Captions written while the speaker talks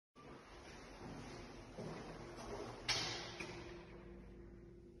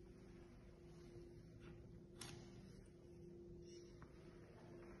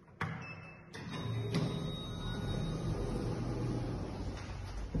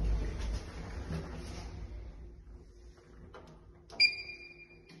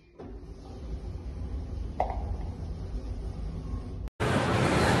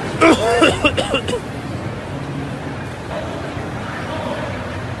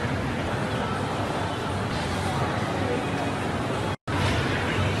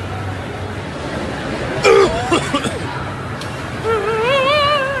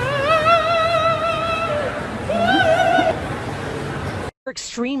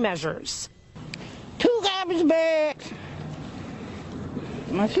measures. 2 garbage bags.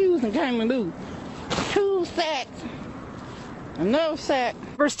 My shoes and came loose. 2 sacks. Another sack.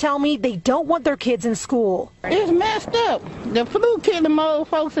 Neighbors tell me they don't want their kids in school. It's messed up. The flu killing more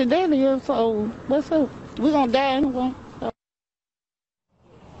folks than that is, so what's up? We're gonna die anyway.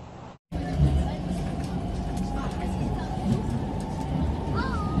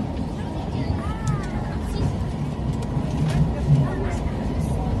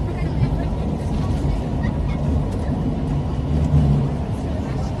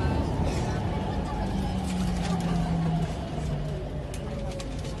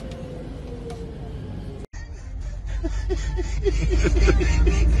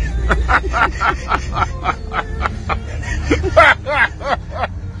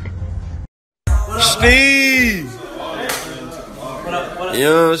 Steve!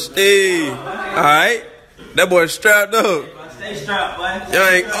 Young Steve. Alright. That boy strapped up. Stay strapped, boy. Y'all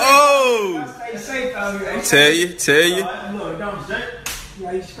ain't. Oh! Stay safe out here. Tell you. Look, don't jerk.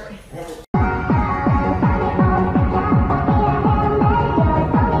 Yeah, you straight.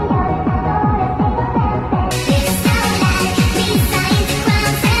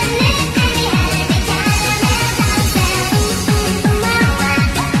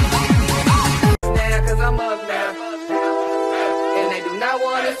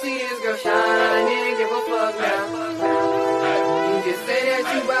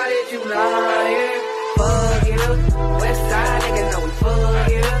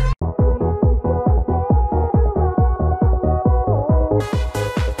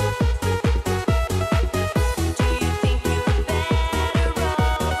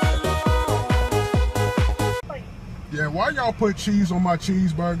 Yeah, why y'all put cheese on my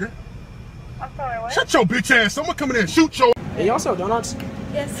cheeseburger? I'm sorry, what? Shut your bitch ass. Someone come in there and shoot your... Hey, y'all sell donuts?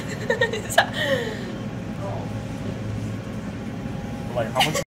 Yes.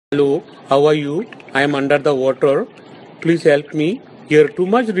 Hello, how are you? I am under the water. Please help me. Here too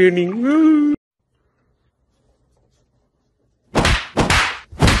much raining.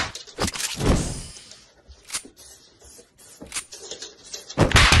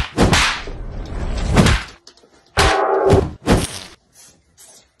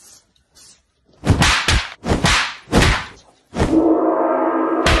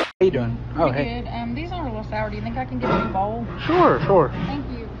 How you doing? Oh, hey. Good. These are a little sour. Do you think I can get a new bowl? Sure. Thank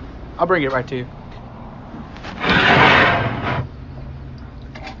you. I'll bring it right to you.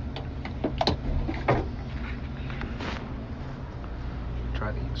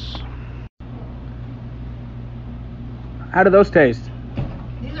 Try these. How do those taste?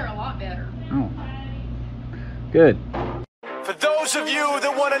 These are a lot better. Oh. Good. For those of you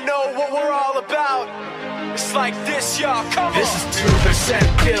that want to know what we're all about, it's like this, y'all. Come on. This is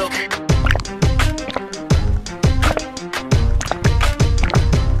 2% milk.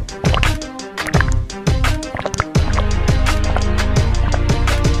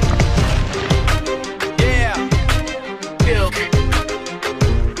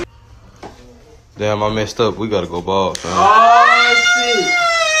 Damn, I messed up. We gotta go ball, fam. Oh, shit.